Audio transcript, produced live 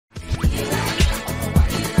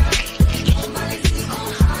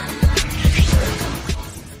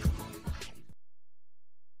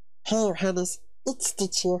Hey Hannahs, it's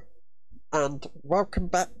Stitch here, and welcome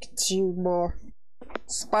back to more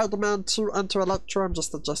Spider-Man 2 Enter Electro. I'm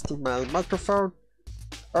just adjusting my microphone.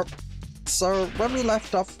 Oh, so when we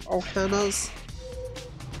left off, oh Hannahs...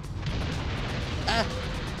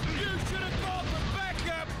 You should have called for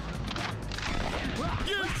backup!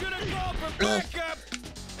 You should have called for backup!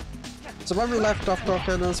 So when we left off, oh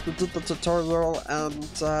Hannahs, we did the tutorial,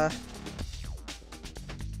 and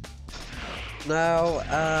now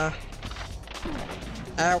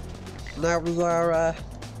we are,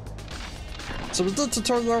 so we did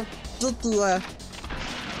tutorial, did the,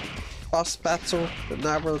 boss battle, but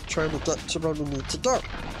now we're trying to get to where we need to go.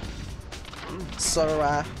 So,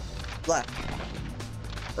 yeah.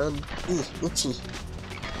 Itchy.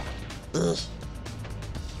 Ugh.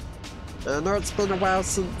 I know it's been a while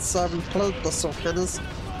since we played this, so Hannahs.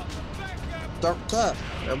 Don't care,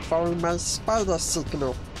 I'm following my spider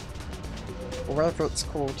signal. Or whatever it's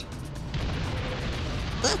called.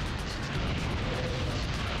 Ah.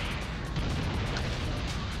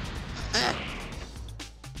 Ah.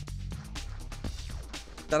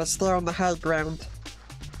 Gotta stay on the high ground.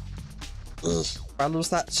 Ugh. If I lose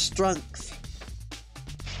that strength,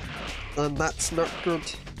 then that's not good.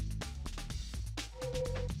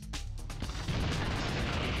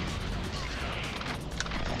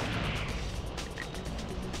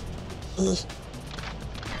 Ugh.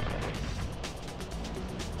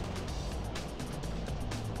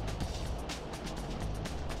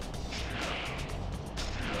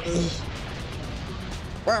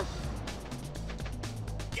 Wow.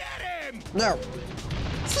 Get him! No.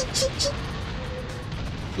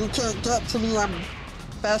 You can't get to me,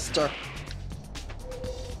 faster.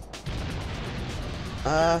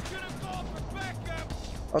 Oh,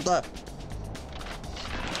 there.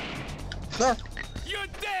 No. You're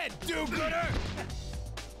dead, do-gooder!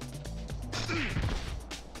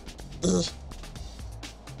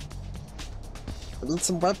 I need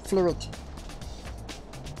some web fluid.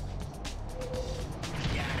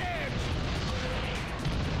 Get him!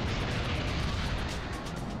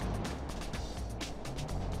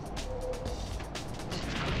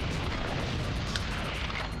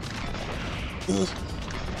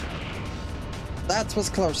 That was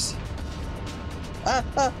close.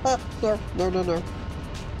 No.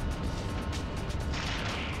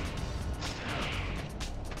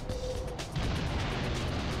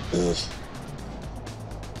 Ugh.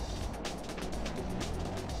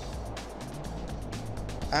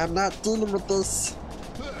 I'm not dealing with this.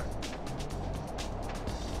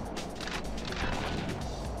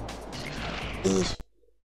 Ugh.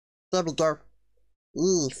 There we go.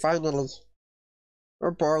 Finally.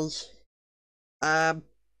 Oh boy.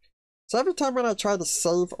 So every time when I try to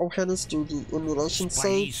save, Hannahs, do the emulation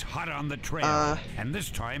Spidey's save. hot on the trail, and this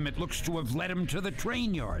time it looks to have led him to the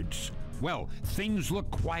train yards. Well, things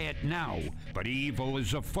look quiet now, but evil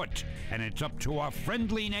is afoot, and it's up to our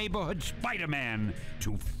friendly neighborhood Spider-Man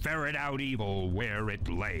to ferret out evil where it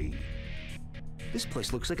lay. This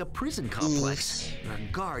place looks like a prison complex. There are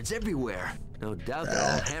guards everywhere. No doubt they're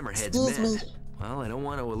all Hammerhead's men. Well, I don't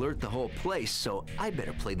want to alert the whole place, so I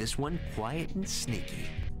better play this one quiet and sneaky.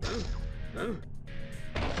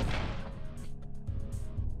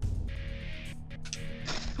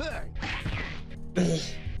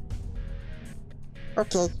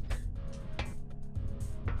 Okay.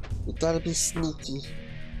 You gotta be sneaky.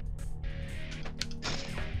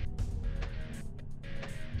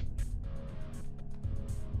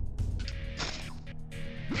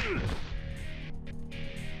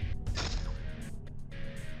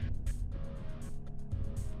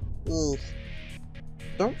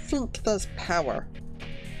 Don't think there's power.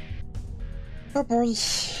 Oh boy.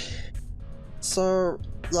 So,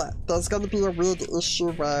 yeah, there's gonna be a weird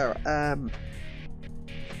issue where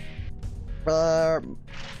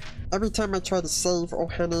every time I try to save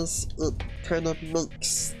Hannahs, it kind of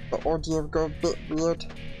makes the audio go a bit weird.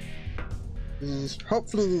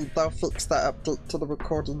 Hopefully they'll fix that update to the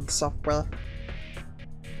recording software.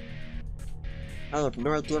 I have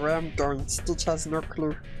no idea where I'm going. Stitch has no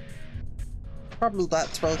clue. Probably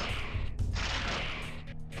that way.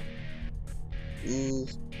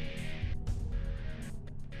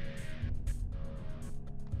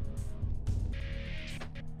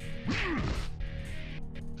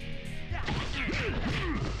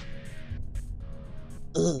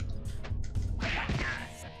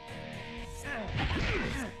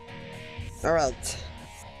 Alright.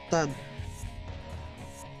 Done.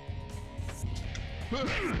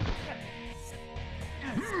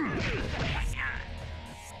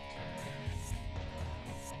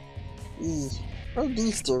 What do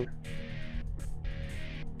these do?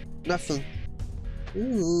 Nothing.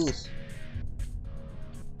 I'm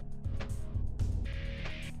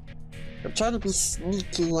trying to be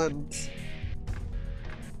sneaky and...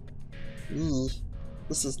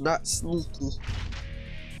 This is not sneaky.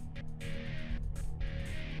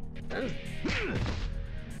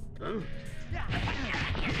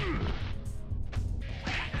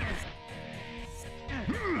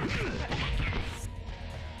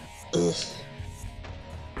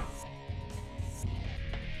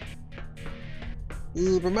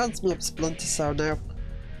 It reminds me of Splinter Cell now.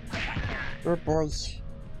 Oh boy.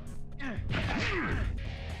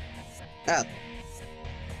 Ah.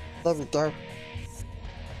 There we go.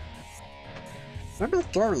 Where am I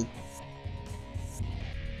going?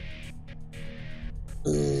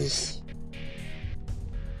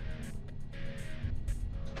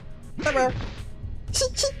 Hello.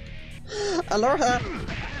 Aloha.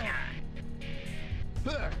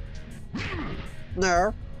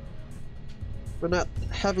 No. We're not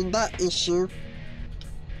having that issue.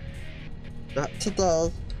 Not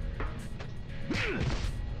today.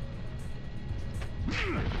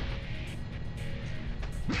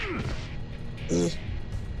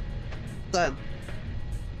 Done.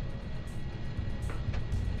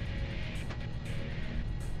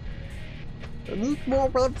 I need more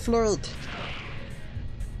red fluid.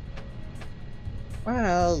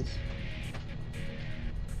 Why?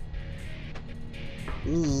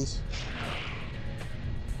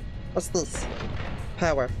 What's this?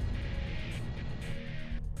 Power.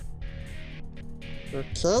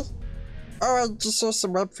 Okay. Oh, I just saw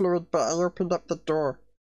some red fluid, but I opened up the door.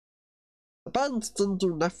 The buttons didn't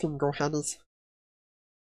do nothing, Gohannas.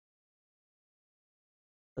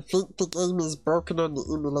 I think the game is broken on the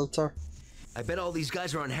emulator. I bet all these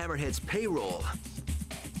guys are on Hammerhead's payroll.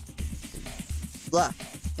 Yeah,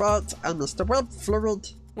 but I missed the red fluid.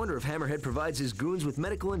 Wonder if Hammerhead provides his goons with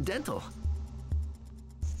medical and dental.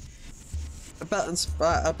 I bet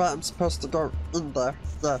I'm supposed to go in there.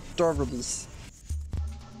 Yeah, door release.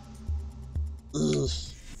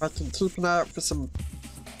 I can keep an eye out for some...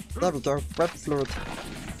 There we go, red fluid.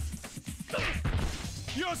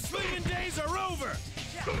 Your slinging days are over!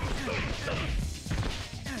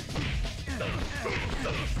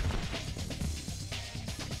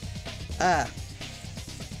 Ah.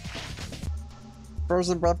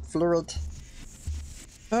 Frozen red fluid.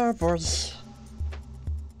 Oh boy.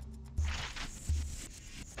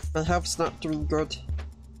 My health's not doing good.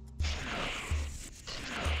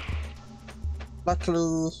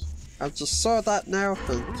 Luckily, I just saw that now,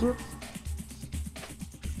 thank you.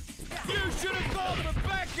 You should have called for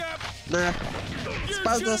backup! Nah,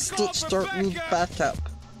 Spider Stitch don't need backup.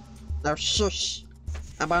 Now shush,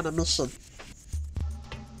 I'm on a mission.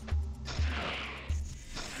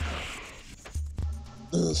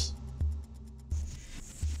 Please.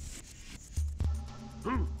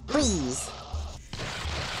 Please.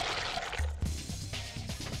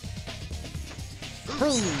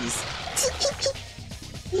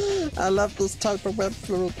 I love this type of web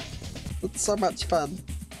fluid. It's so much fun.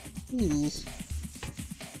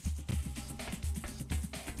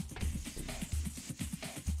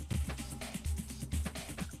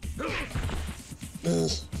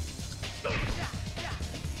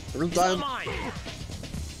 We're done.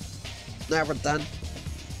 Now we're done.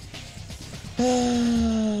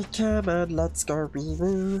 Come on, let's go,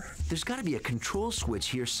 Reaver. There's gotta be a control switch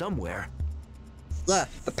here somewhere. Yeah,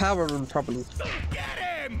 the power room probably. Get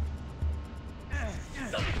him!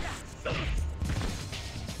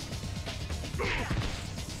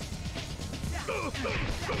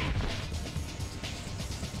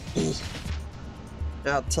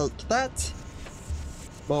 I'll take that.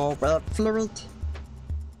 More red fluid.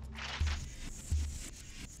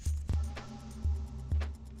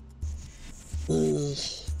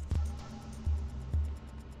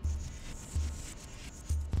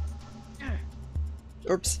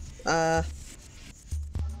 Oops.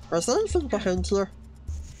 Was there anything behind here?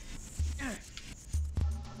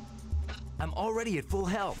 I'm already at full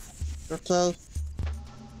health. Okay.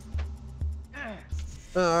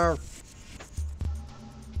 Oh.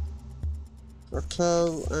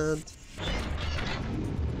 Okay, and...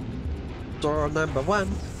 Door number one.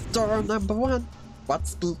 Door number one.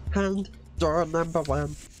 What's behind door number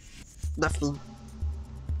one? Nothing.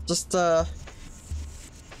 Just,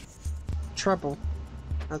 trouble,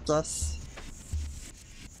 I guess.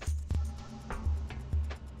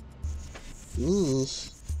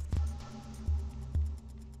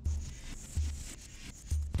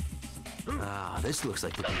 Ah, this looks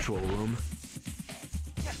like the control room.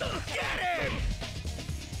 Get him!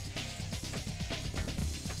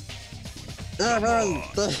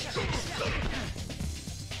 Alright!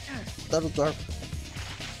 There we go.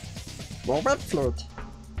 More web fluid.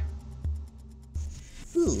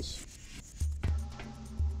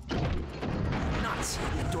 Nuts!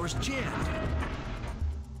 The door's jammed.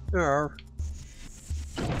 Oh.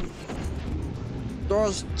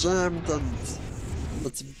 Door's jammed and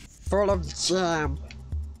it's full of jam.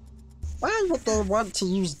 Why would they want to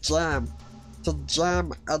use jam to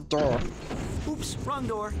jam a door? Oops, wrong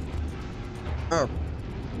door. Oh.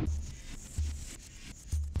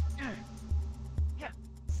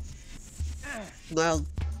 Now.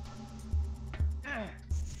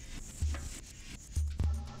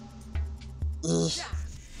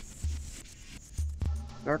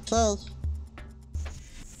 Okay.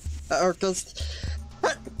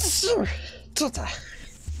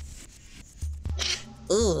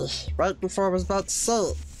 Right before I was about to say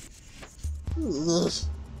it. A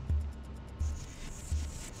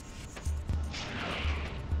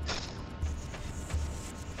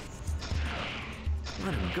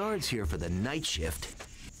lot of guards here for the night shift.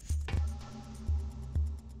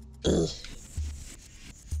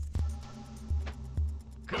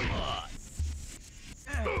 Come on.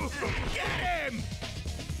 Get him!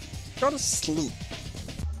 Go to sleep.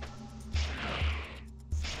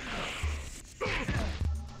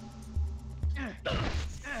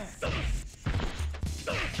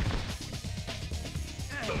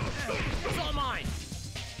 It's all mine.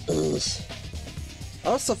 I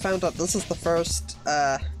also found out this is the first,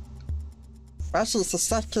 actually it's the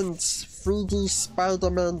second 3D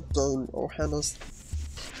Spider-Man game, Ohana's.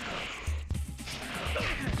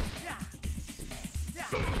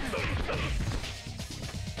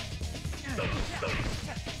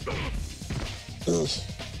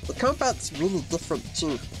 The combat's really different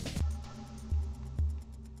too.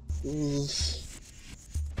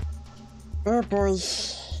 Oh boy.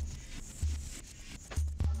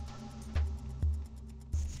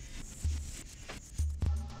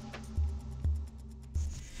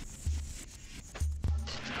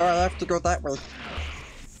 Oh, I have to go that way.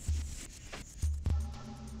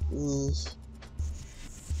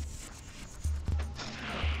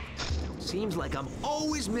 Seems like I'm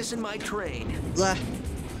always missing my train. Yeah.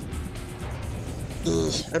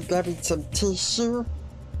 I'm grabbing some tissue.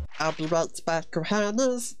 I'll be right back,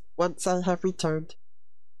 Ohana's, once I have returned.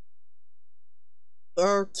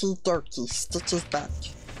 Okie dokie, Stitch is back.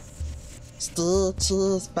 Stitch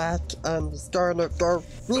is back and he's gonna go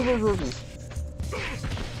woo-woo-woo-wee.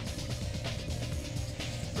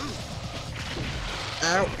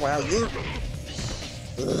 Out while you.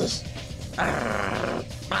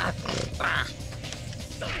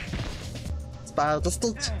 Spider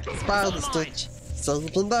Stitch, Spider Stitch,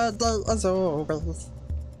 saving the day as always.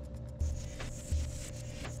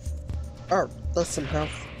 Oh, there's some health.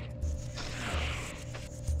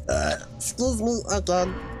 Excuse me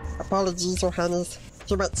again. Apologies, Ohana's.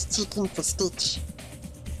 Too much chicken for Stitch.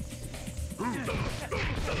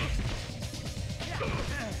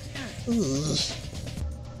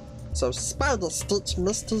 So Spider Stitch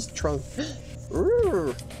missed his train.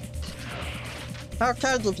 Ooh. How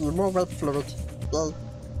kind of you, more red fluid. Yay.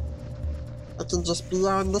 I can just be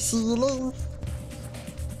on the ceiling.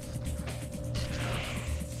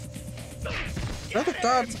 Where are the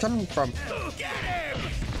guards coming from? Get him!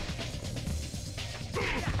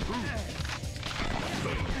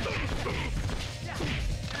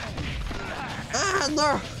 Ah,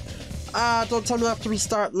 no! Ah, don't tell me I have to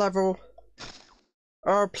restart level.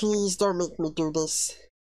 Oh, please don't make me do this.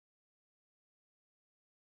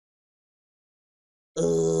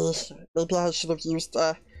 Maybe I should have used,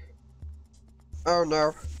 oh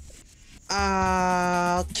no.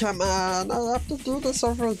 Ah, come on, I have to do this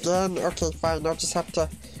over again. Okay, fine, I'll just have to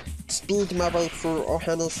speed my way through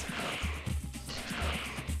Ohana's.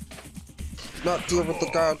 Not deal with the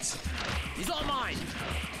guards. He's all mine.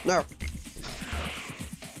 No.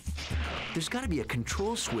 There's gotta be a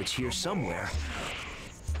control switch here somewhere.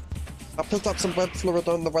 I'll pick up some web fluid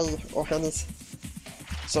on the way, Ohana's.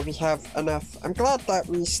 So we have enough. I'm glad that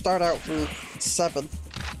we start out with 7.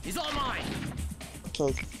 He's all mine.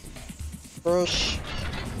 Okay. Push.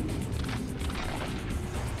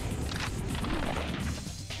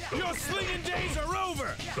 Your slinging days are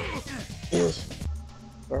over.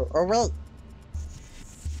 Oh wait.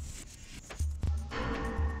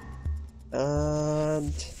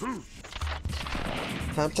 And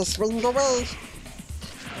time to swing away.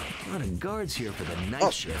 A lot of guards here for the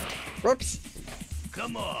night shift. Whoops.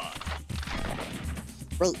 Come on.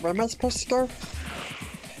 Wait, where am I supposed to go?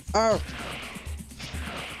 Oh.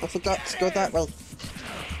 I forgot to go that way.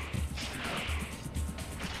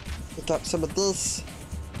 Pick up some of this.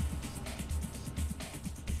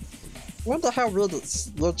 Wonder how weird it's.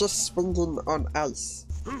 You're just swinging on ice.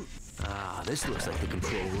 Ah, this looks like the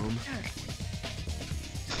control room.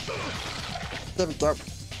 There we go.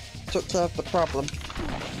 Took care of the problem.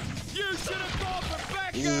 You should have gone for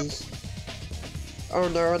backup! Eesh. Oh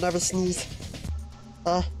no, another sneeze.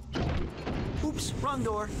 Oops, wrong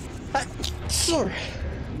door. Sure.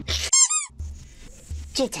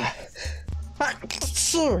 Tuta.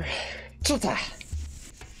 Sure. Tuta.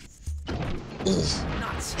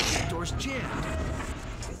 Nuts, that door's jammed.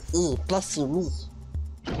 Bless you, me.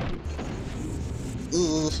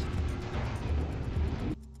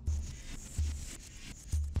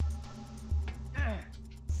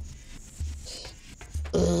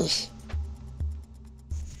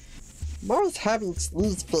 I'm always having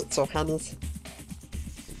sneeze fits, Johannes.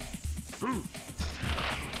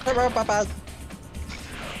 Hello, bye-bye.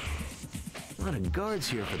 A lot of guards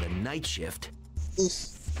here for the night shift.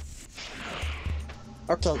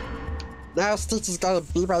 Okay. Now Stitch is gonna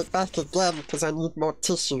be right back again because I need more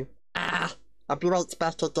tissue. I'll be right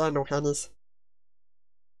back again, Johannes.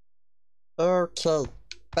 Okay.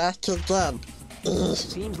 Back again.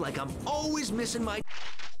 Seems like I'm always missing my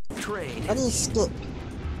train. How do you skip?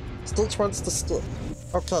 Stitch wants to skip.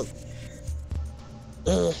 Okay.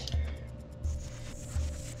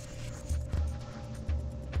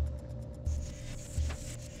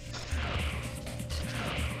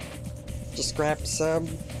 Just grab some.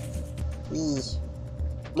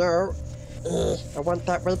 No. I want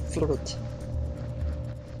that red fluid.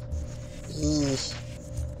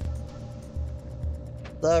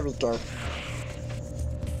 There we go.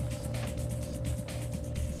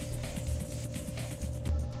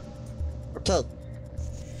 Okay.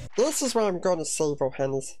 This is where I'm gonna save,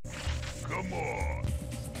 Johannes. Come on!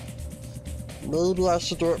 Maybe I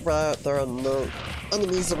should do it where there are no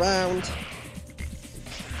enemies around.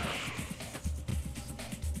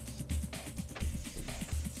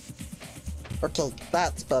 Okay,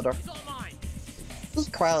 that's better. It's all mine! Be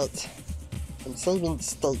quiet. I'm saving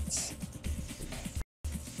states.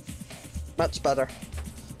 Much better.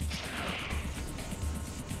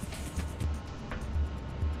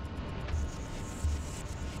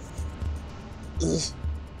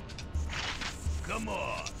 Come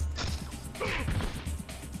on!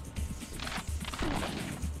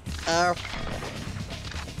 Ow.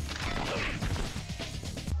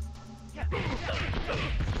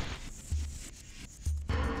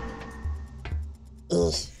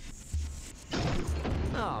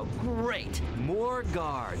 Oh, great. More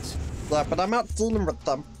guards. Yeah, but I'm not dealing with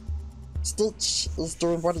them. Stitch is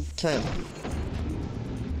doing what he can.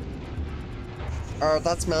 Oh,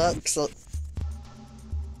 that's my exit.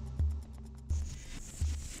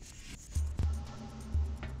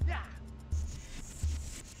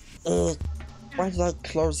 Why did I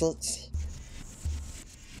close it?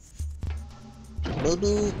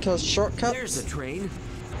 Maybe because shortcuts? There's the train.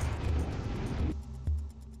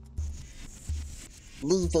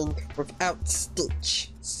 Leaving without Stitch.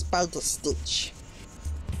 Spider Stitch.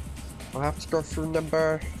 I'll have to go through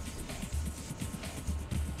number...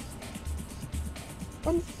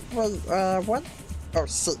 one? Oh,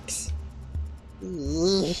 6.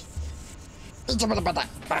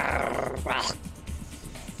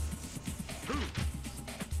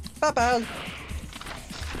 Bye-bye.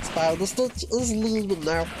 Spider Stitch is leaving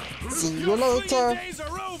now. See you later. Days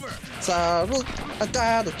are over! Sorry, I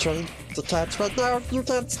got a train to catch right now. You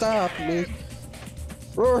can't stop me.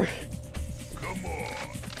 Roar. Come on!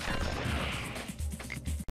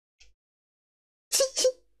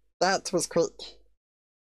 That was quick.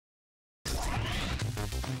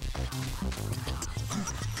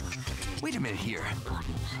 Wait a minute here.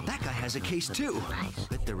 That guy has a case too.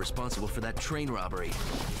 Bet they're responsible for that train robbery.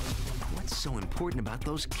 What's so important about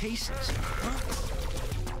those cases?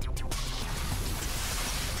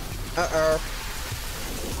 Uh-oh.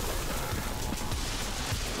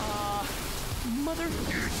 Mother...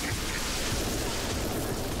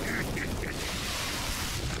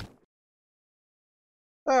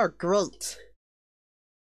 Oh, great.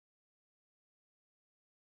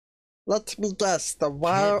 Let me guess,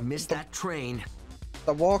 Can't miss that train.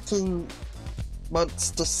 the walking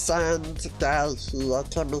monster sand guy here. I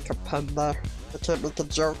can't make a pun there. I can't make a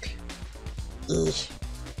joke. Eesh.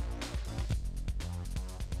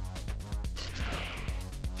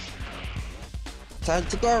 Time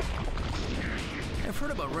to go. I've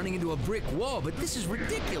heard about running into a brick wall, but this is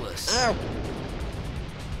ridiculous. Ow.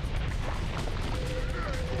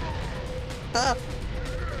 Ah.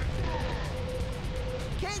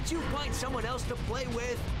 Can't you find someone else to play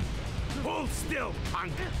with? Hold still,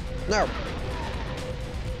 punk! No.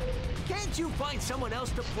 Can't you find someone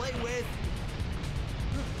else to play with?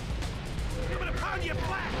 I'm gonna pound you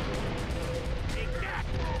flat! Take that!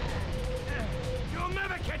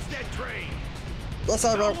 never catch that train! Yes,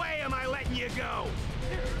 I No will. way am I letting you go!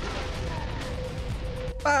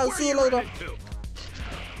 Bye, Where see you you later. running to?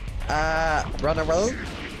 Run away?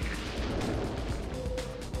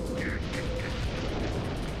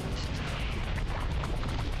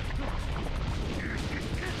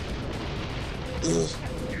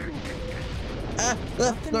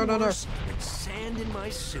 No, no, no. Worse than sand in my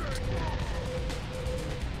suit.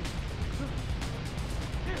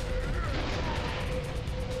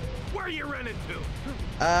 Where you running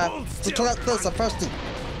to? Hold To still, collect this, I'm punk. thirsty.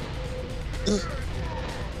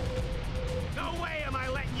 No way am I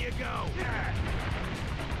letting you go!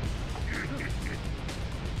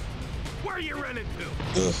 Where you running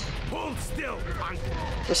to? Hold still, punk!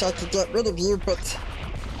 Wish I could get rid of you, but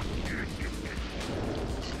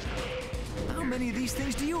How many of these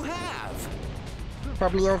things do you have?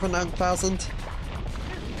 probably over 9,000.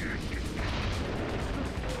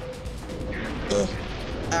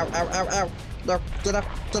 Ow, ow, ow, ow. No, get up,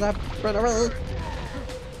 run away.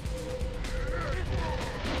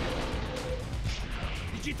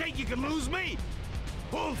 Did you think you could lose me?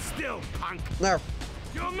 Hold still, punk! No.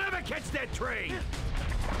 You'll never catch that train!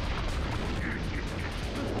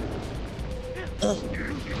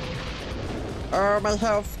 Oh, my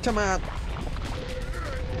health, come on.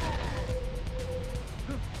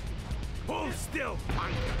 Hold still,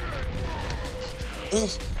 punk!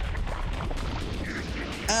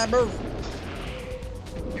 Move.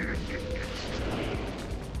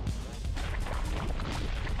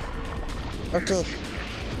 Okay.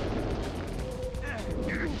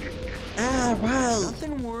 Why?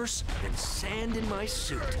 Nothing worse than sand in my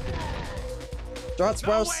suit. That's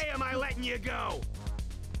No worse. way am I letting you go!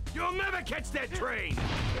 You'll never catch that train!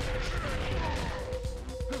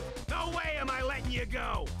 No way am I letting you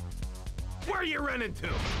go! Where you running to?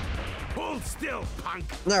 Hold still, punk!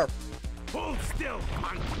 No. Hold still,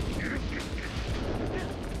 punk!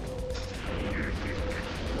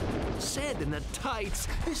 Sand in the tights.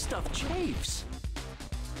 This stuff chafes.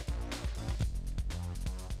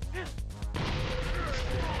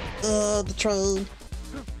 The train.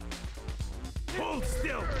 Hold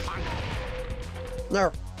still, punk!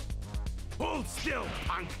 No. Hold still,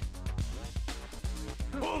 punk!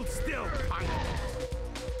 Hold still, punk!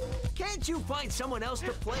 Can't you find someone else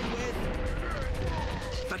to play with?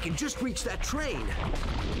 If I can just reach that train.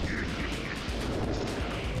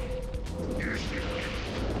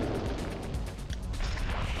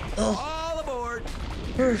 All aboard!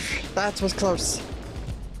 Oof, that was close.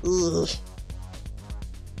 Ugh.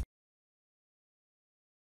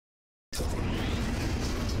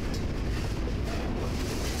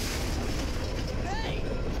 Hey!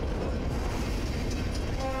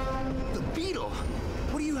 The beetle!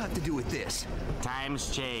 What do you have to do with this? Times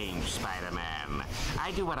change, Spider-Man.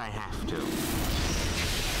 I do what I have to.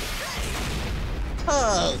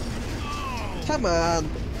 Hey! Come on.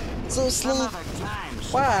 Seriously? Some other time,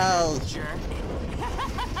 Wow. jerk.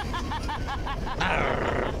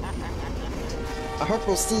 I hope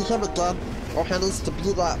we'll see him again, or Hannah's to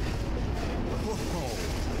beat up.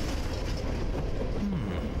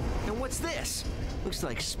 And what's this? Looks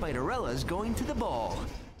like Spiderella's going to the ball.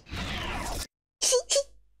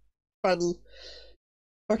 Funny.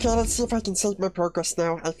 Okay, let's see if I can save my progress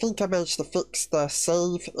now. I think I managed to fix the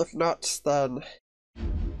save. If not, then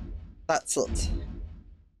that's it.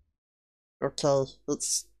 Okay,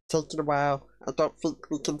 it's taking a while. I don't think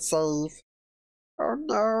we can save. Oh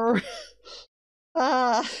no!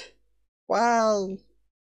 Wow!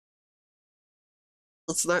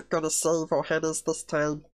 It's not gonna save Ohana's this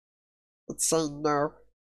time. It's saying no.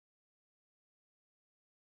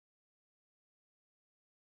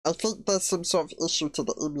 I think there's some sort of issue to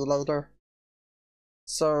the emulator.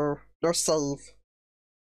 So, no save.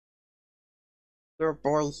 Oh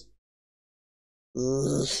boy.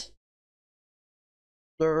 Ugh.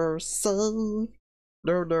 No save.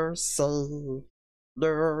 No save.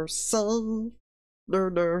 No save.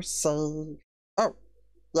 No save. Oh,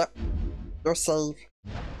 yep. No save.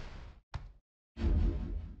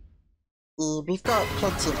 We've got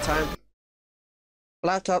plenty of time.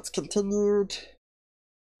 Blackouts continued.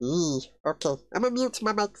 Okay, I'm gonna mute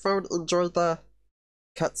my microphone. Enjoy the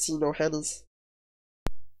cutscene, Ohana's.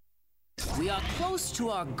 We are close to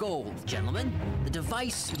our goal, gentlemen. The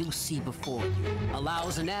device you see before you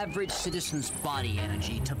allows an average citizen's body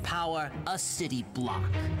energy to power a city block.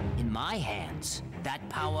 In my hands, that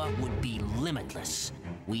power would be limitless.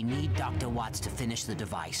 We need Dr. Watts to finish the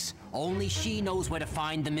device. Only she knows where to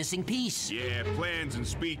find the missing piece. Yeah, plans and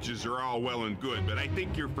speeches are all well and good, but I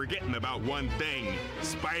think you're forgetting about one thing.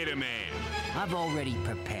 Spider-Man. I've already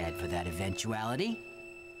prepared for that eventuality.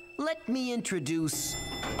 let me introduce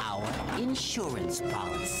our insurance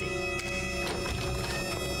policy.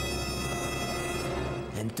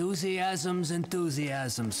 Enthusiasms,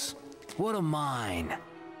 enthusiasms. What are mine?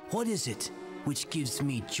 What is it which gives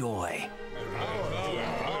me joy?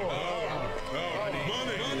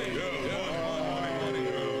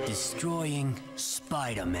 Destroying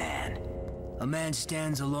Spider-Man. A man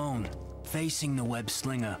stands alone, facing the web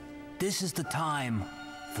slinger. This is the time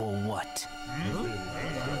for what?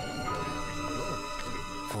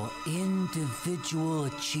 For individual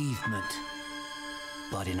achievement.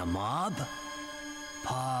 But in a mob?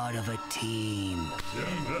 Part of a team.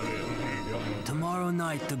 Tomorrow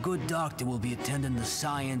night, the good doctor will be attending the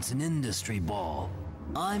Science and Industry Ball.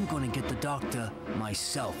 I'm gonna get the doctor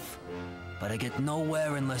myself. But I get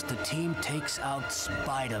nowhere unless the team takes out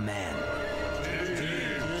Spider-Man.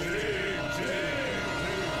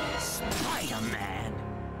 Spider-Man!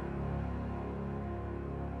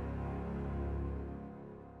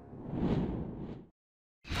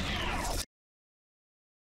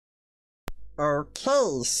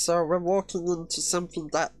 Okay, so we're walking into something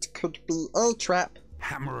that could be a trap.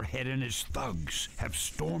 Hammerhead and his thugs have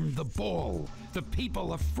stormed the ball. The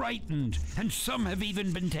people are frightened, and some have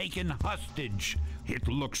even been taken hostage. It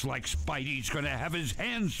looks like Spidey's gonna have his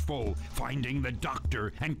hands full finding the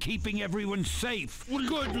doctor and keeping everyone safe.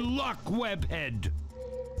 Good luck, Webhead!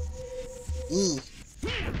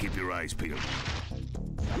 Now keep your eyes peeled.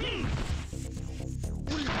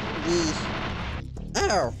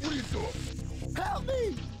 Ow! Help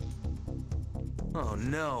me! Oh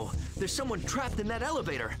no, there's someone trapped in that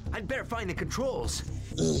elevator. I'd better find the controls.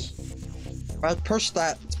 If I push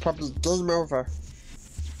that, it's probably game over.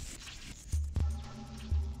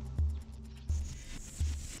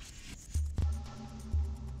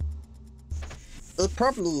 It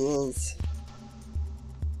probably is.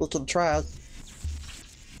 We can try.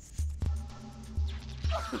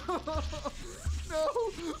 No,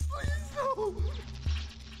 please no!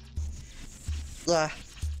 Yeah.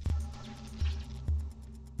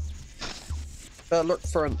 Better look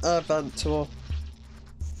for an air vent or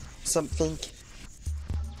something.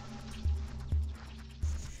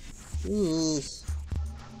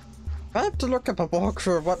 I have to look up a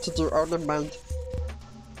walkthrough of what to do. Oh, never mind.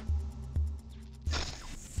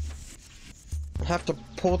 I have to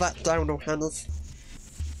pull that down, oh Hannah's.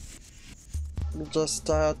 Let me just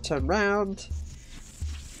turn round.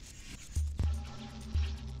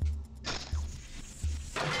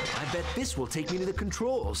 I bet this will take me to the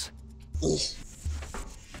controls.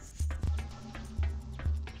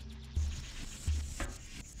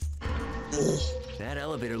 That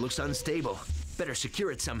elevator looks unstable. Better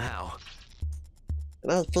secure it somehow.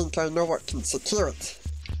 And I think I know what can secure it.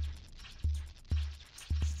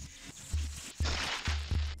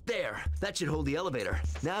 There, that should hold the elevator.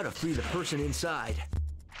 Now to free the person inside.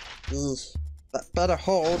 That better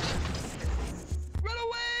hold. Run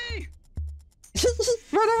away!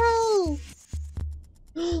 Run away!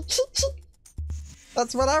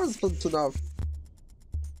 That's what I was thinking of.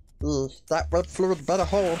 That web fluid better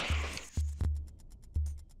hold.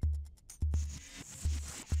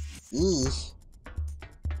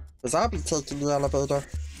 Because I'll be taking the elevator.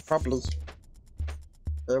 Probably.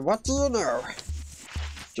 And what do you know?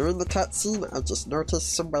 During the cutscene, I just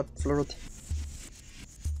noticed some web fluid.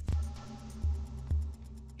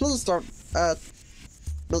 Please don't,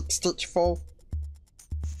 make Stitch fall.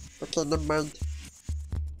 Okay, never mind.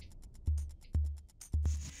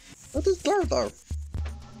 Where did he go, though?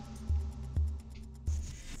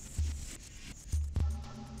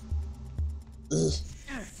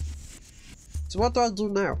 So what do I do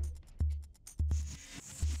now?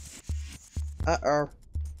 Uh-oh.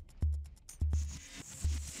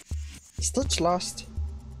 Stitch lost.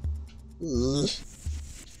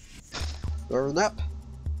 Going up.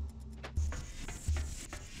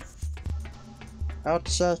 I'll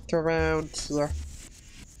check around here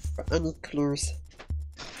for any clues.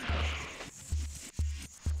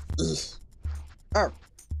 Oh.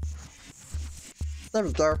 There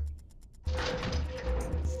we go.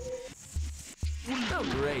 Oh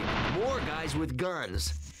great, more guys with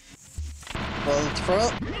guns. Wait for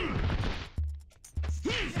it.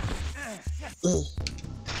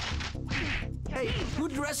 Hey, who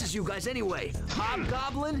dresses you guys anyway?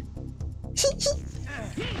 Hobgoblin?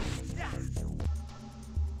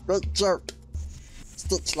 Great joke.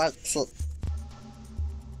 Stitch likes it.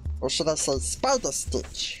 Or should I say Spider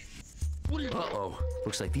Stitch? Uh-oh,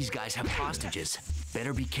 looks like these guys have hostages.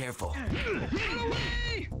 Better be careful.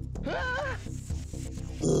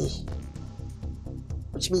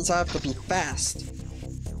 Which means I have to be fast.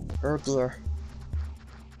 Oh dear.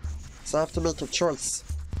 So I have to make a choice.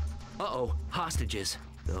 Uh-oh, hostages.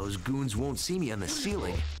 Those goons won't see me on the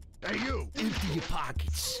ceiling. Hey, you! Empty your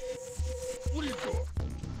pockets. What are you doing?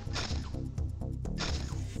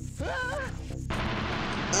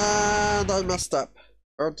 And I messed up.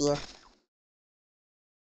 Oh dear.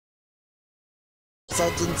 So I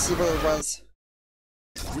didn't see where it was.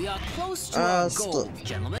 We are close to our goal, skip.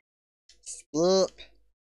 gentlemen. Skip.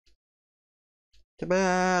 Come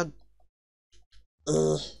on.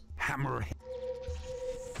 Hammerhead.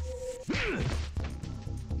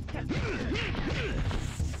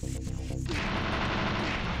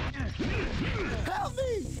 Help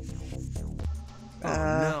me! Oh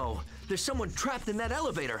no, there's someone trapped in that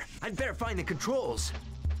elevator. I'd better find the controls.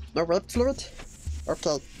 No red fluid?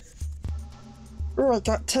 Okay. Oh, I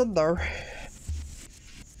got 10 though.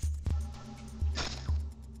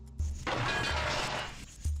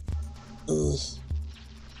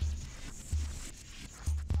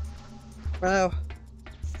 Well,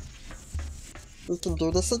 we can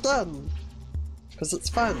do this again, because it's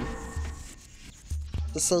fun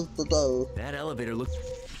to save the day. That elevator looks...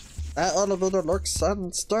 That elevator looks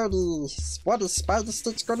unsturdy. What is Spider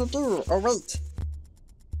Stitch gonna do? Oh wait,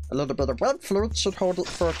 a little bit of web fluid should hold it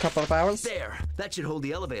for a couple of hours. There, that should hold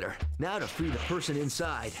the elevator. Now to free the person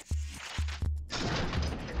inside.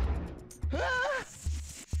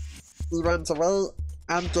 He runs away.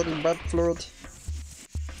 I'm getting web fluid.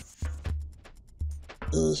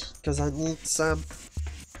 Because I need some.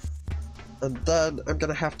 And then I'm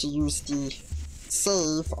gonna have to use the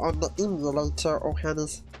save on the emulator, oh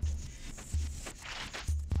Hannah's.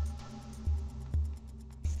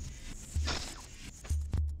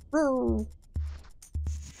 Woo!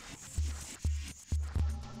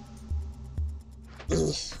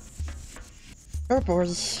 Oh boy.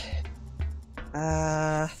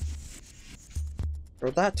 Go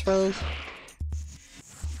that way.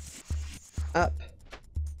 Up.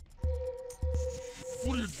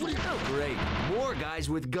 What are you doing? Oh great, more guys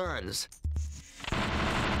with guns.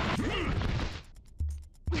 What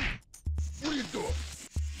are you doing?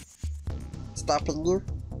 Stopping you.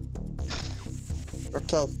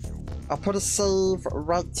 Okay. I'll put a save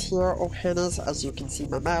right here, oh Hannah's, as you can see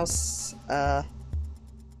my mouse.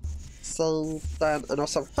 Save, done, and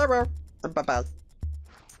also hello, and bye bye.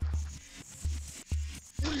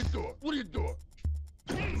 What are you doing? What are you doing?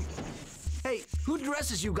 Hey, who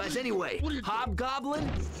dresses you guys anyway? What are you doing? Hobgoblin?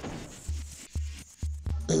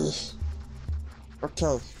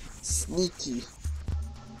 Okay, sneaky.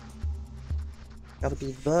 Gotta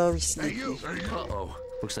be very Hey, sneaky. you! Hey, you! Uh-oh,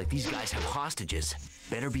 looks like these guys have hostages.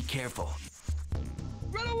 Better be careful.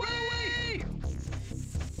 Run away!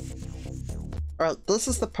 Alright, this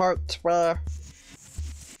is the part where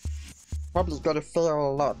probably gonna fail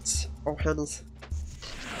a lot. Oh Hannah's.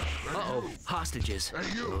 Uh-oh, hostages. Hey,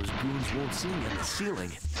 you! Those goons won't see me on the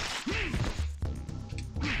ceiling.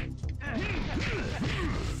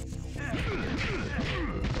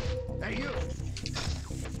 Hey, you!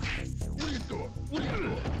 What are you doing? What are you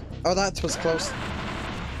doing? Oh, that was close.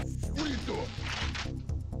 What are you doing?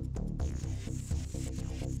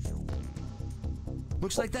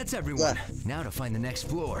 Looks like that's everyone. Yeah. Now to find the next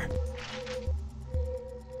floor.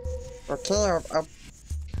 Okay, I'll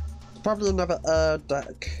probably another air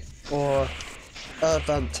deck or air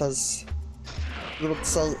vent, as you would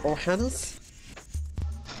say, or Hannah's.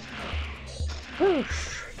 Whew.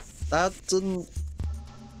 That didn't.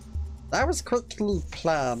 That was quickly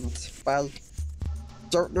planned. I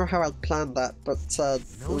don't know how I planned that, but it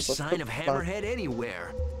No was a sign quick of plan. Hammerhead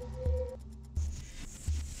anywhere.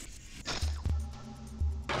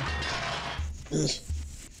 I'm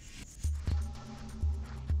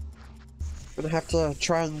gonna have to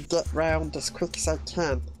try and get round as quick as I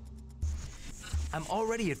can. I'm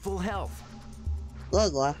already at full health.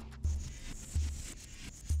 Yeah.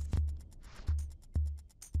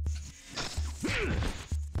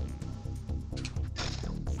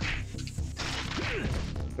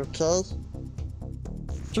 Okay.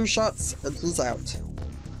 2 shots and he's out.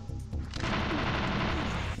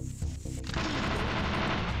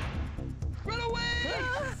 Run away!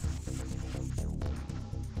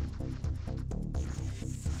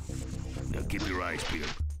 Now keep your eyes peeled.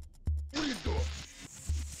 What are you doing?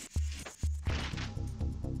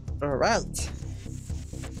 Alright.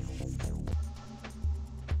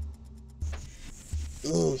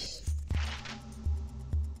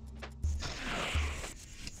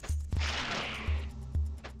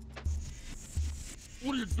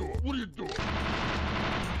 What are you doing? What are you doing?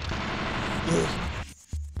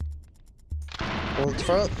 Hold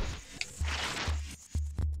for it.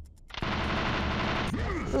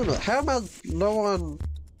 Wait a minute, how am I low on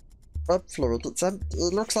web fluid? It's empty.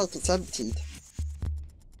 It looks like it's emptied.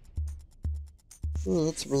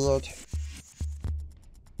 It's weird.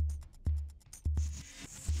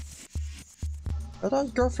 Where do I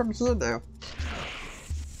go from here now?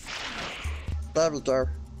 There we go.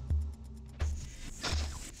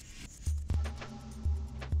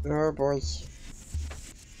 Oh boy.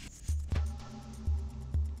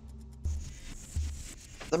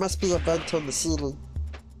 There must be a vent on the ceiling.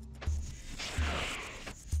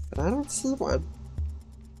 But I don't see one.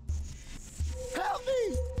 Help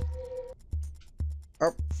me!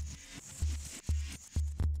 Oh.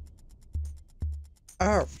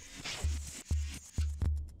 Oh.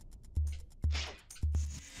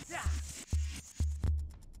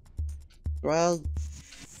 Well.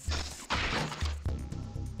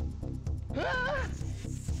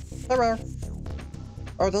 Hello.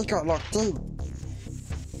 Oh, they got locked in.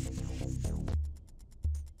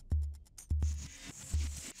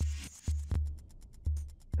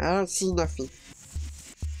 I don't see nothing.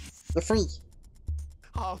 You're free.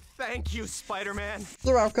 Oh, thank you, Spider-Man.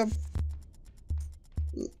 You're welcome.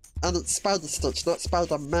 And it's Spider-Stitch, not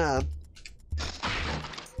Spider-Man.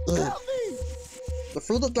 Help me! You're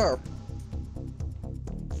free to go.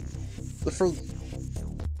 You're free.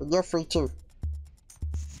 And you're free too.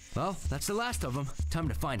 Well, that's the last of them. Time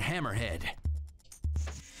to find Hammerhead.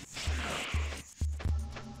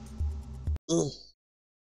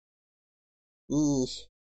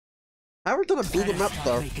 How are we gonna beat him up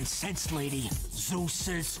though? Making sense, lady. Zeus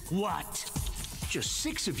is what? Just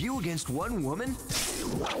 6 of you against 1 woman?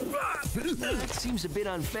 That seems a bit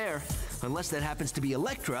unfair. Unless that happens to be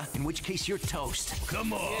Electra, in which case you're toast.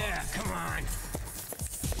 Come on. Yeah, come on.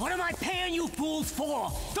 What am I paying you fools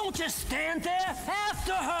for? Don't just stand there.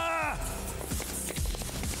 After her!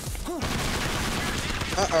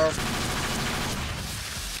 Uh-oh.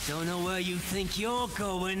 Don't know where you think you're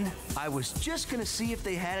going. I was just gonna see if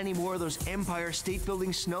they had any more of those Empire State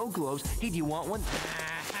Building snow globes. Hey, do you want one?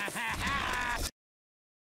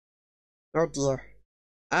 Oh dear.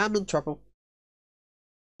 I'm in trouble.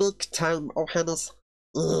 Big time, oh Hannah's.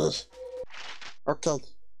 Ugh. Okay.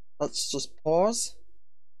 Let's just pause.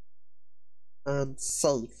 And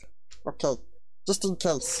save. Okay. Just in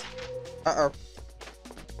case. Uh-oh.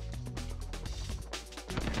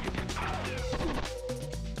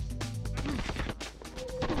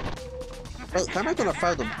 Wait, how am I gonna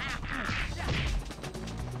find him?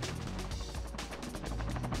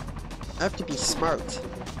 I have to be smart.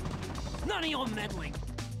 None of your meddling.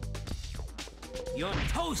 You're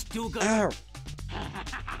toast, do-gooder. Ow!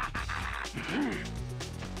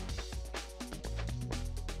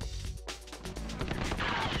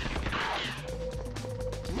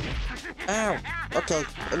 Ow! Okay,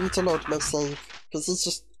 I need to load my save, because he's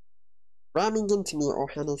just ramming into me, oh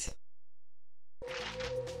Hannah's.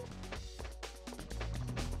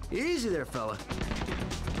 Easy there, fella.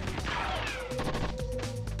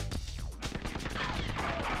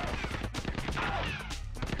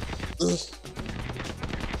 Ugh.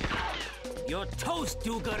 You're toast,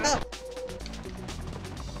 do-gooder. Ah.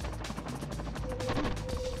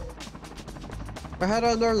 Well, how do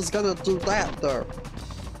I know he's gonna do that, though?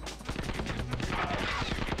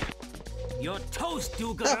 You're toast,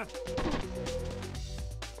 do-gooder.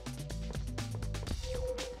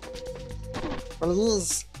 Well, he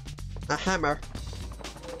is a hammer.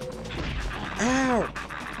 Ow!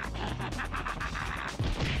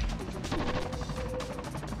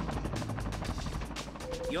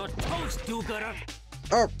 You're toast, do-gooder.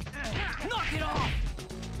 Oh! Knock it off.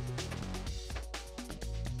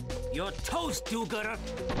 You're toast, do-gooder.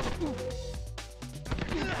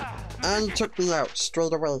 And he took me out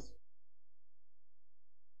straight away.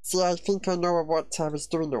 See, I think I know what I was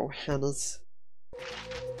doing, oh Hannah's.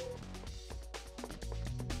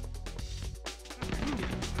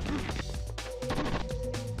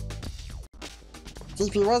 See,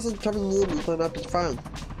 if he wasn't coming near me, then I'd be fine.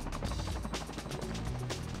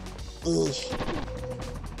 Ugh.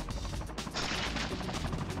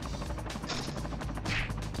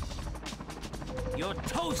 You're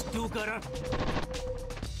toast, do-gooder.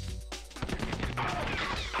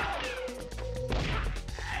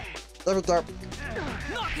 There we go.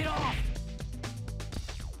 Knock it off.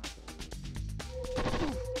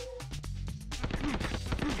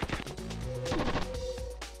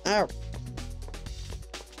 Ow!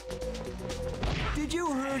 Did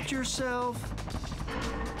you hurt yourself?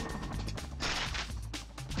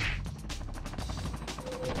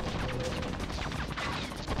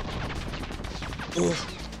 Ugh.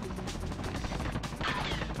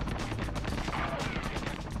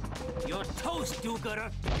 You're toast,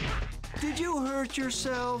 do-gooder. Did you hurt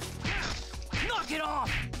yourself? Knock it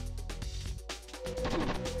off.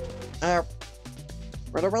 Ow!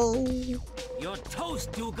 Run away! You're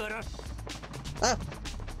toast, do-gooder. Ah!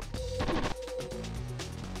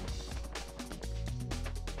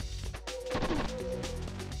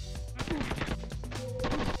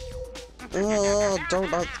 Oh,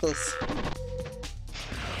 don't like this.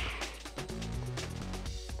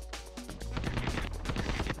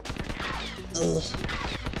 Ugh.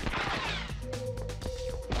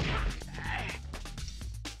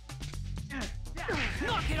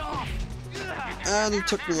 Knock it off! And he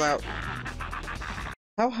took me out.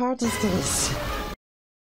 How hard is this?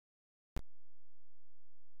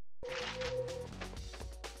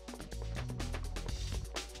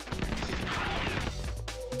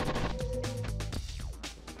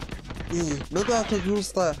 Maybe I could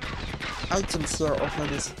use the items here,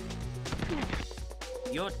 openers.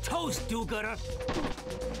 You're toast, do-gooder.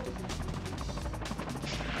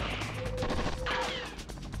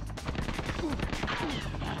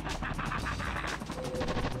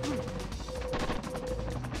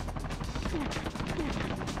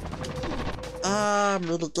 Ah, I'm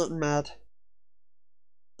really getting mad.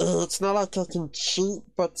 It's not like I can cheat,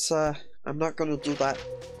 but I'm not gonna do that.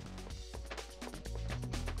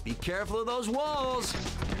 Be careful of those walls.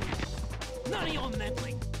 None of your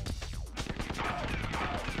meddling.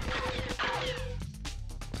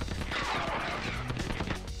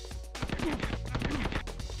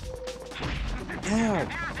 Ow!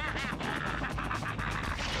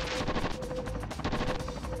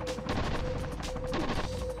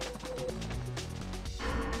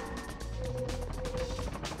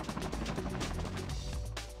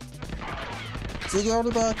 See, the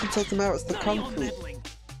only way I can take them out is the concrete.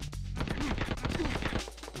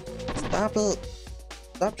 Stop it!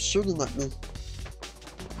 Stop shooting at me.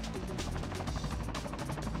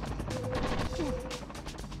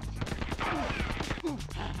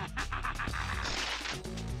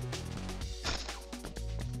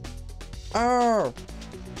 Oh!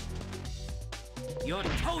 You're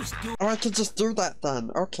toast, dude. Oh, I can just do that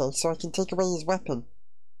then. Okay, so I can take away his weapon.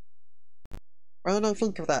 Why didn't I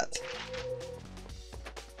think of that?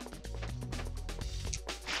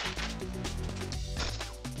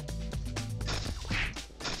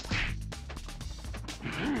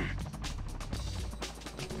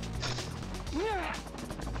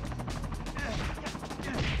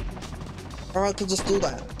 Or I can just do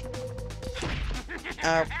that.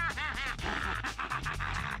 Ow.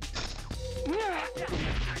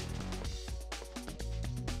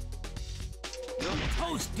 You're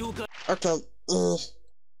toast, do-gooder. Okay,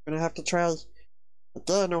 gonna have to try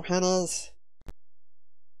again, O'Hanna's.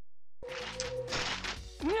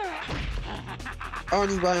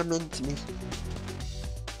 Only ram into me.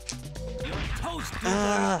 You're toast, do-gooder.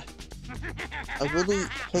 Ah! I really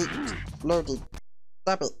hate loading.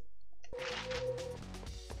 Stop it.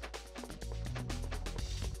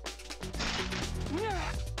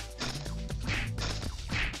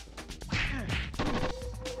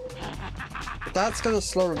 That's gonna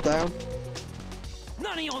slow him down.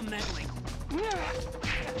 None of your meddling.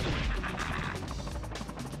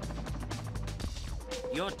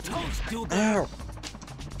 You're toast, do-gooder. Ow!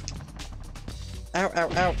 Ow, ow,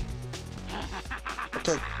 ow.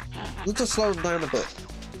 Okay, you just slow him down a bit.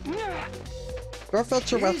 Go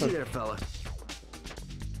fetch your Easy weapon. there, fella.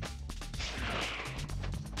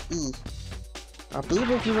 I'll be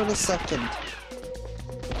with you in a second.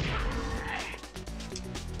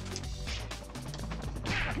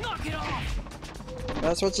 Knock it off!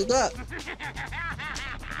 That's what you get.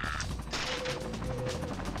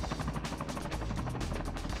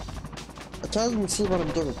 I can't even see what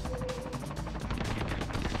I'm doing.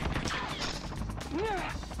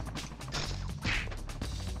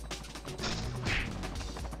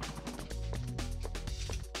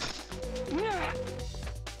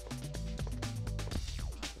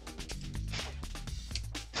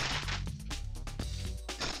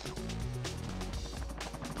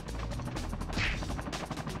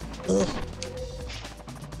 Ugh.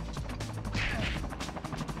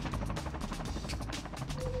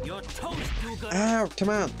 You're toast, do-gooder. Ow, come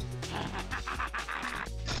on.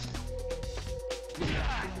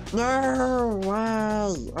 No,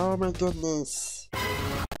 why? Oh my goodness.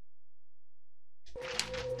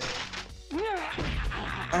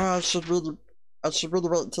 Oh, I should really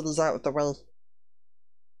wait until he's out of the way.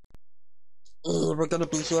 We're gonna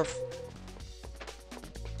be here.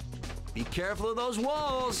 Be careful of those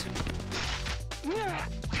walls.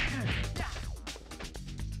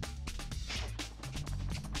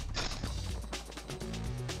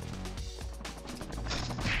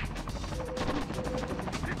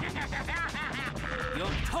 You're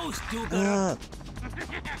toast, do-gooder. Ah.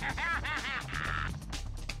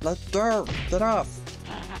 Let go. Get off.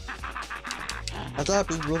 I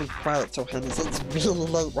gotta be really quiet, so Hennis. It's really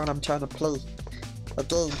late when I'm trying to play a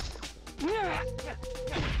game.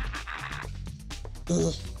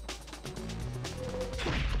 Ugh.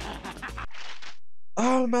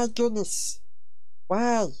 Oh my goodness.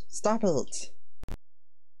 Why? Stop it.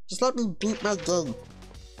 Just let me beat my game.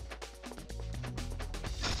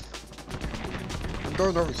 I'm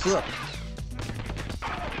going over here.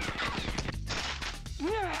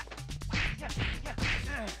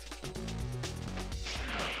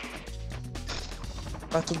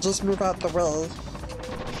 I can just move out the way.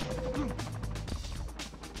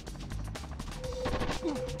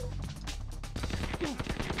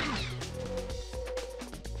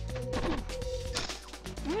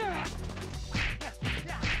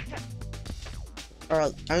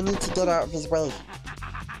 Alright, I need to get out of his way.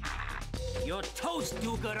 You're toast,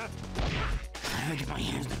 do-gooder! I get my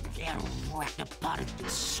hands down, whacked about it,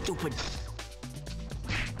 stupid.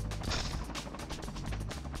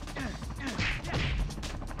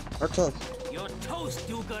 Okay. You're toast,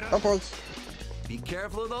 do-gooder! Oh boy. Be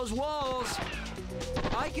careful of those walls.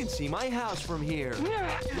 I can see my house from here.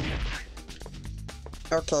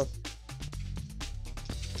 Okay.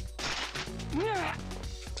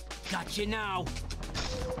 Got you now.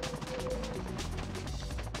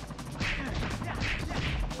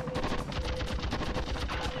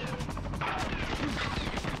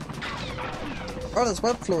 Oh, there's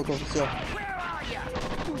web fluid over here. Where are you?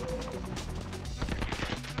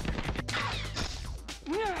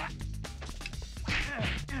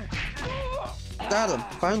 Got him,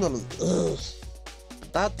 finally. Ugh.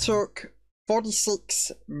 That took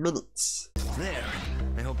 46 minutes. There.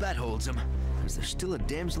 I hope that holds him. Because there's still a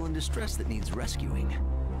damsel in distress that needs rescuing.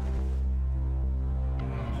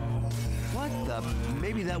 What the?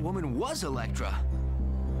 Maybe that woman was Electra.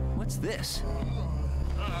 What's this?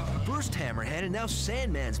 First Hammerhead and now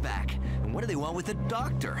Sandman's back. And what do they want with the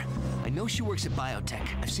doctor? I know she works at biotech.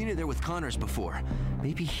 I've seen her there with Connors before.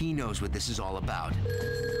 Maybe he knows what this is all about.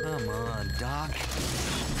 Come on, Doc.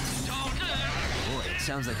 Boy, it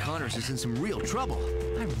sounds like Connors is in some real trouble.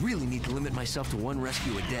 I really need to limit myself to one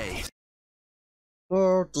rescue a day.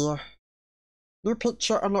 Oh dear. New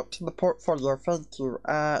picture unlocked in the portfolio, thank you.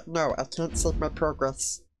 No, I can't save my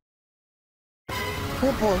progress.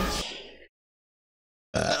 Oh boy.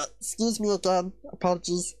 Excuse me again.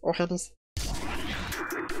 Apologies, O'Hannes.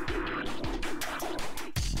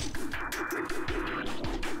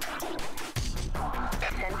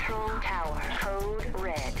 Central Tower, code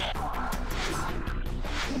red.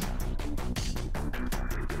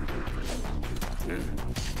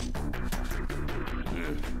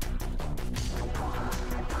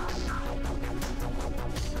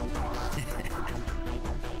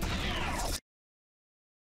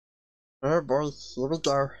 Oh boy, here we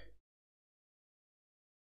go.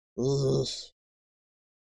 Ugh.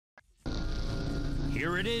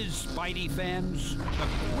 Here it is, Spidey fans. The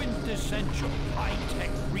quintessential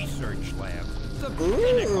high-tech research lab. The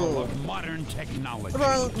pinnacle of modern technology.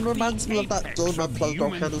 Well, it reminds me of that apex game I of played,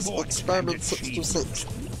 human O'Hannes, thought Experiment and 66.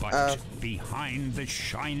 But behind the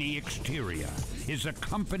shiny exterior is a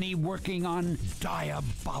company working on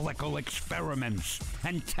diabolical experiments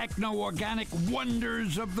and techno-organic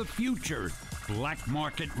wonders of the future. Black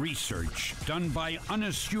market research done by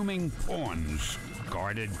unassuming pawns,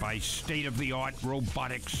 guarded by state-of-the-art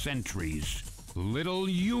robotic sentries. Little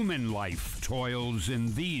human life toils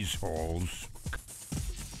in these halls.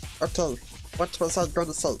 Okay, what was I going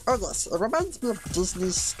to say? Oh yes, it reminds me of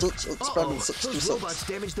Disney's Stitch Experiment Those 66. robots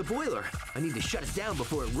damaged the boiler. I need to shut it down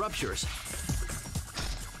before it ruptures.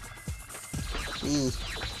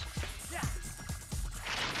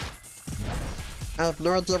 I have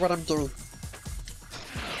no idea what I'm doing.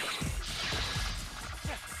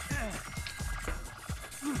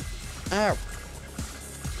 Ow.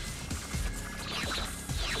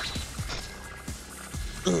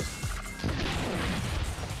 Ugh.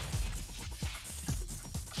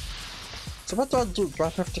 So what do I do? Do I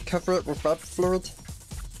have to cover it with web fluid?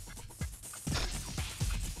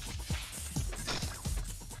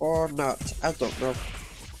 Or not? I don't know.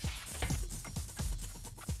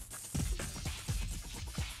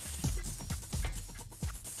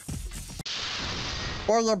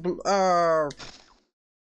 Or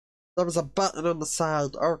there was a button on the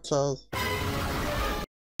side. Okay.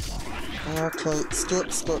 Okay,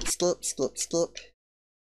 skip, skip, skip, skip, skip.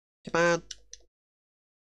 Come on.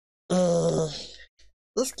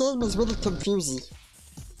 This game is really confusing.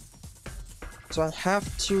 So I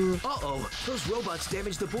have to... Uh-oh, those robots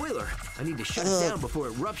damaged the boiler. I need to shut it down before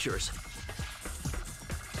it ruptures.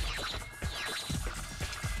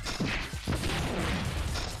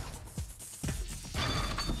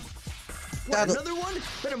 Got it. Another one?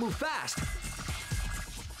 Better move fast.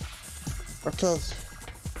 Okay.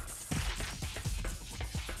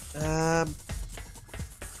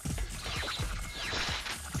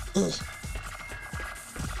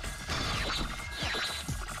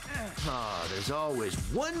 Oh, there's always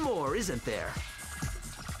one more, isn't there?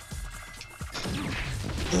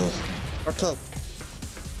 Okay.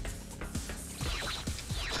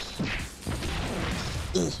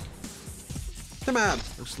 Come on.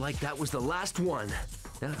 Looks like that was the last one.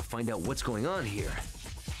 Now to find out what's going on here.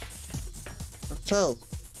 Okay.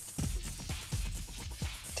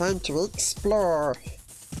 Time to explore.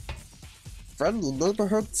 Friendly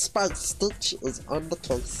neighborhood spy Stitch is on the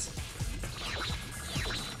case.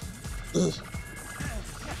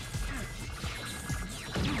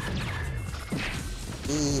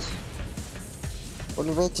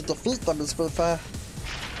 Only way to defeat them is with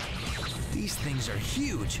These things are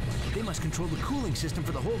huge. They must control the cooling system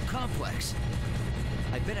for the whole complex.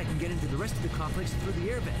 I bet I can get into the rest of the complex through the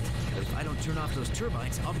air vent. But if I don't turn off those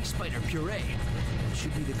turbines, I'll be spider puree. That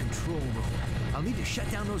should be the control room. I'll need to shut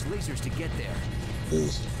down those lasers to get there.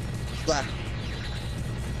 Yeah.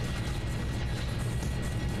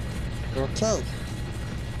 Okay.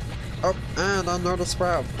 Oh, and I noticed we're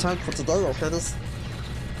out of time for today, O'Hannes.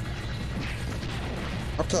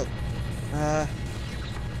 Okay.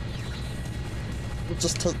 We'll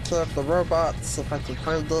just take care of the robots if I can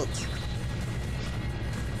find it.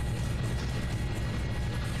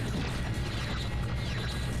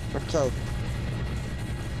 Okay.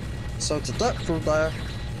 So to get through there.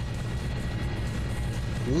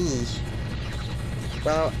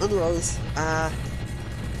 Well, anyways, I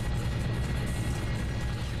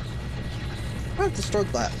destroyed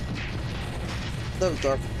that. There we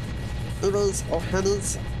go. Anyways,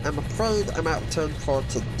 O'Hannes, I'm afraid I'm out of turn for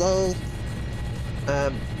today.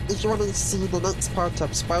 If you want to see the next part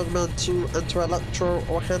of Spider-Man 2 Enter Electro,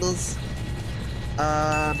 O'Hannes,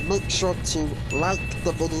 make sure to like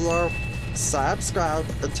the video, subscribe,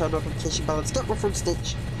 and turn notification bells. Get more from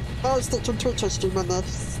Stitch. Follow Stitch on Twitch, I stream on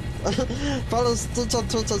this. Follow Stitch on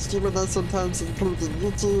Twitch, I stream on this sometimes, including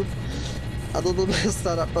YouTube. I didn't mess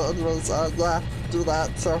that up, but anyways, yeah, do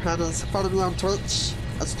that. So, O'Hannes, follow me on Twitch.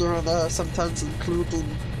 I stream on there sometimes, including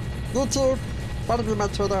YouTube. Follow me on my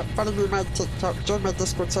Twitter, follow me on my TikTok, join my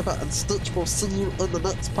Discord server, and Stitch will see you in the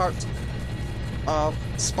next part of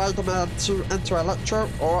Spider-Man 2 Enter Electro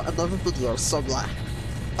or another video. So yeah,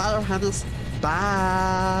 bye O'Hannes,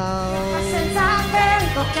 bye! Senza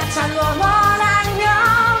tempo caccia l'uomo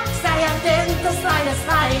ragno. Stai attento,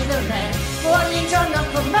 Spider-Man. Ogni giorno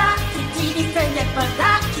combatti, ti difendi e poi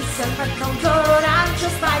attacchi. Sempre con coraggio,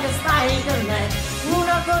 Spider-Man.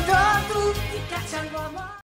 Uno contro